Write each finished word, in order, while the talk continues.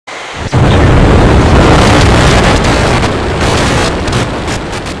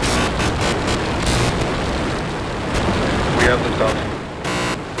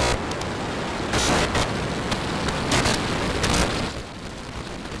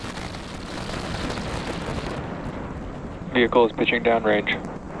Vehicle is pitching downrange.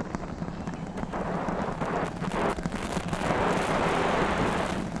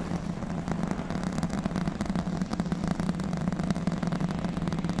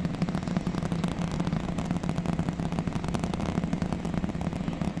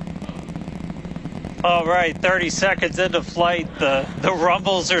 All right, 30 seconds into flight. The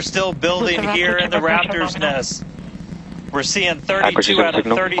rumbles are still building here in the Raptor's nest. We're seeing 32 out of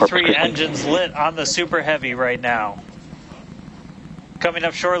 33 engines lit on the Super Heavy right now. Coming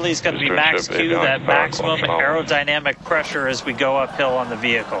up shortly is going to be max Q, that maximum aerodynamic pressure as we go uphill on the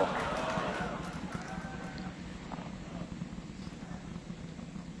vehicle.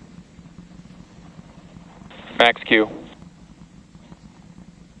 Max Q.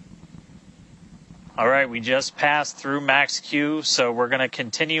 All right, we just passed through max Q, so we're going to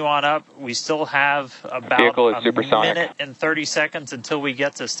continue on up. We still have about a minute and 30 seconds until we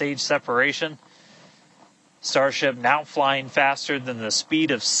get to stage separation. Starship now flying faster than the speed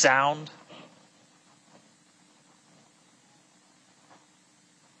of sound.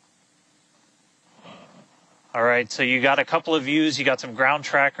 All right, so you got a couple of views. You got some ground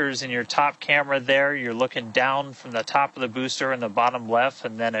trackers in your top camera there. You're looking down from the top of the booster in the bottom left,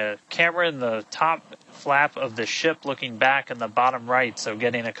 and then a camera in the top flap of the ship looking back in the bottom right, so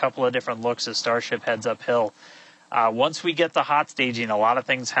getting a couple of different looks as Starship heads uphill. Once we get the hot staging, a lot of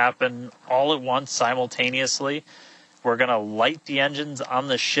things happen all at once simultaneously. We're going to light the engines on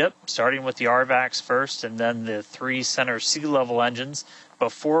the ship, starting with the RVACs first, and then the 3 center sea level engines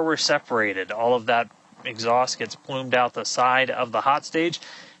before we're separated. All of that exhaust gets plumed out the side of the hot stage,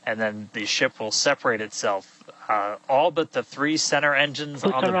 and then the ship will separate itself. All but the 3 center engines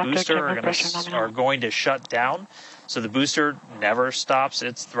on the booster are going to shut down, so the booster never stops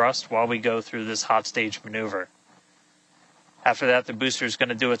its thrust while we go through this hot stage maneuver. After that, the booster is going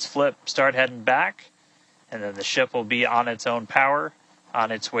to do its flip, start heading back, and then the ship will be on its own power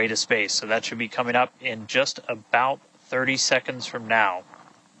on its way to space. So that should be coming up in just about 30 seconds from now.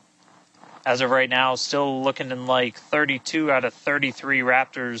 As of right now, still looking in like 32 out of 33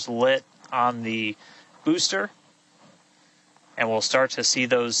 Raptors lit on the booster. And we'll start to see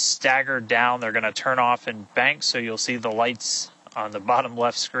those stagger down. They're going to turn off in banks, so you'll see the lights on the bottom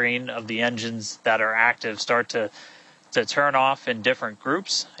left screen of the engines that are active start to turn off in different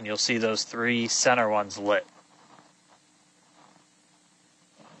groups, and you'll see those 3 center ones lit.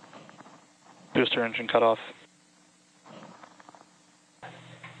 Booster engine cut off.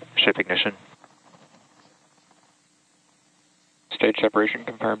 Ship ignition. Stage separation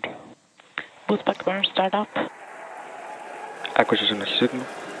confirmed. Boost back burn start up. Acquisition signal,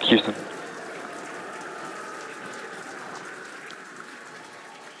 Houston.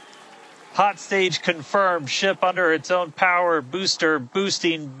 Hot stage confirmed. Ship under its own power. Booster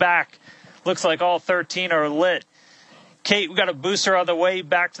boosting back. Looks like all 13 are lit. Kate, we got a booster on the way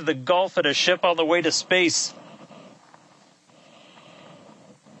back to the Gulf and a ship on the way to space.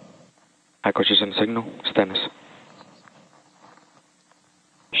 Acquisition signal, Stennis.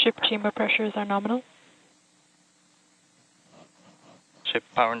 Ship chamber pressures are nominal. Ship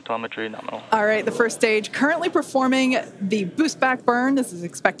power and telemetry nominal. All right, the first stage currently performing the boost back burn. This is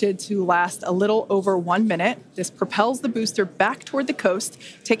expected to last a little over 1 minute. This propels the booster back toward the coast,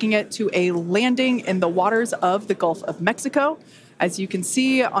 taking it to a landing in the waters of the Gulf of Mexico. As you can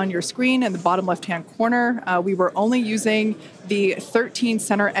see on your screen in the bottom left-hand corner, we were only using the 13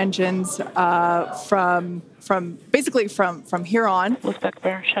 center engines from here on. Boost back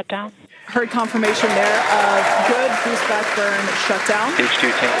burn shut down. Heard confirmation there of good boost back burn shutdown. Stage 2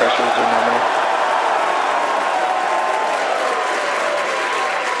 tank pressures are nominal.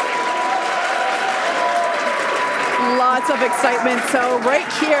 Lots of excitement. So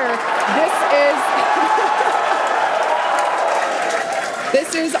right here,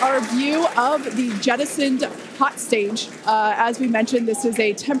 this is our view of the jettisoned hot stage. As we mentioned, this is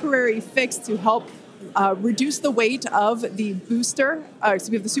a temporary fix to help reduce the weight of the booster,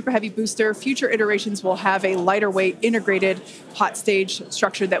 the Super Heavy booster. Future iterations will have a lighter weight integrated hot stage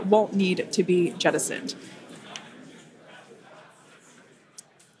structure that won't need to be jettisoned.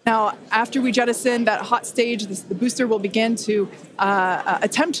 Now, after we jettison that hot stage, the booster will begin to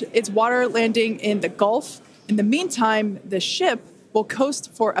attempt its water landing in the Gulf. In the meantime, the ship will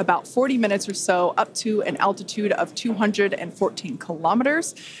coast for about 40 minutes or so up to an altitude of 214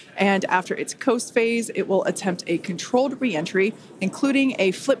 kilometers. And after its coast phase, it will attempt a controlled reentry, including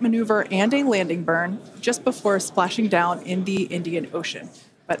a flip maneuver and a landing burn, just before splashing down in the Indian Ocean.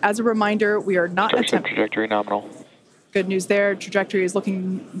 But as a reminder, we are not attempting... Trajectory nominal. Good news there. Trajectory is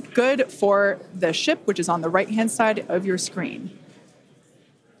looking good for the ship, which is on the right-hand side of your screen.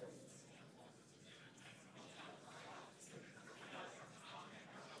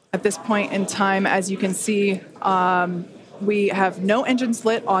 At this point in time, as you can see, we have no engines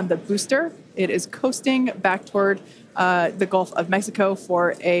lit on the booster. It is coasting back toward the Gulf of Mexico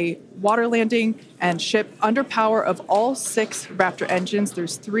for a water landing and ship under power of all 6 Raptor engines.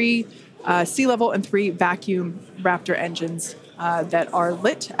 There's 3 sea level and 3 vacuum Raptor engines that are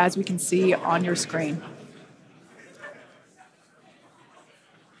lit, as we can see on your screen.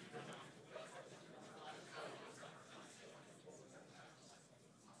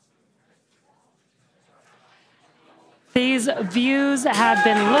 These views have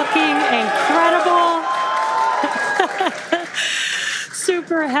been looking incredible.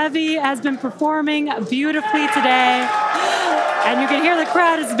 Super Heavy has been performing beautifully today. And you can hear the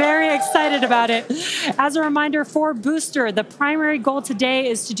crowd is very excited about it. As a reminder for Booster, the primary goal today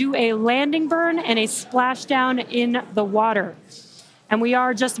is to do a landing burn and a splashdown in the water. And we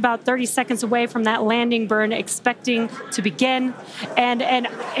are just about 30 seconds away from that landing burn expecting to begin. And an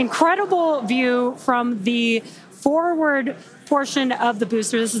incredible view from the forward portion of the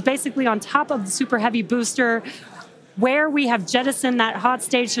booster. This is basically on top of the Super Heavy booster where we have jettisoned that hot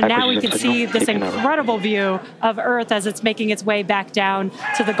stage. So now we can see this incredible view of Earth as it's making its way back down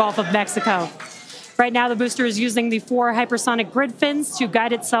to the Gulf of Mexico. Right now, the booster is using the 4 hypersonic grid fins to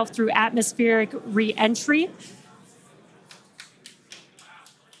guide itself through atmospheric re-entry.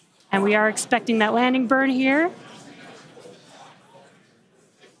 And we are expecting that landing burn here.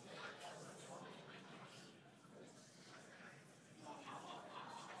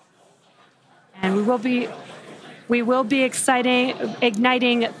 And we will be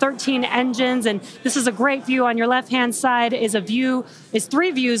igniting 13 engines, and this is a great view. On your left-hand side is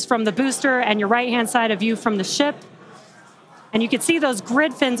 3 views from the booster, and your right-hand side a view from the ship. And you can see those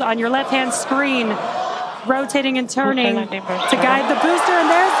grid fins on your left-hand screen rotating and turning to guide the booster, and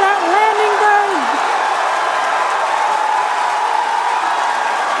there's that landing burn.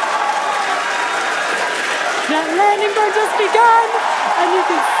 That landing burn just begun, and you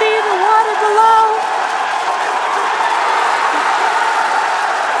can see the water below.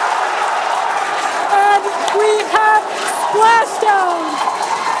 And we have splashdown.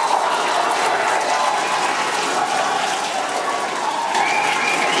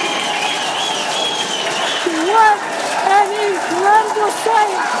 What an incredible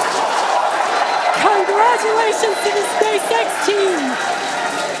sight! Congratulations to the SpaceX team!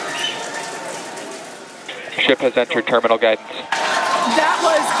 Ship has entered terminal guidance. That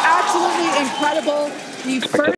was absolutely incredible. The first